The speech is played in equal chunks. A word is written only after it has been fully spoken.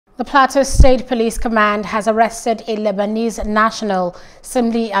The Plateau State Police Command has arrested a Lebanese national,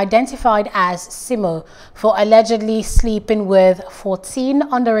 simply identified as Simo, for allegedly sleeping with 14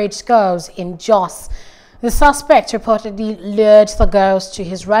 underage girls in Jos. The suspect reportedly lured the girls to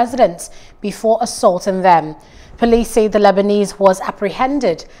his residence before assaulting them. Police say the Lebanese was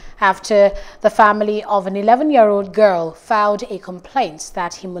apprehended after the family of an 11-year-old girl filed a complaint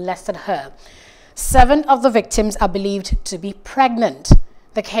that he molested her. 7 of the victims are believed to be pregnant.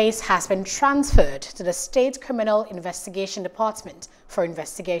 The case has been transferred to the State Criminal Investigation Department for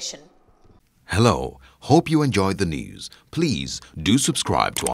investigation. Hello, hope you enjoyed the news. Please do subscribe to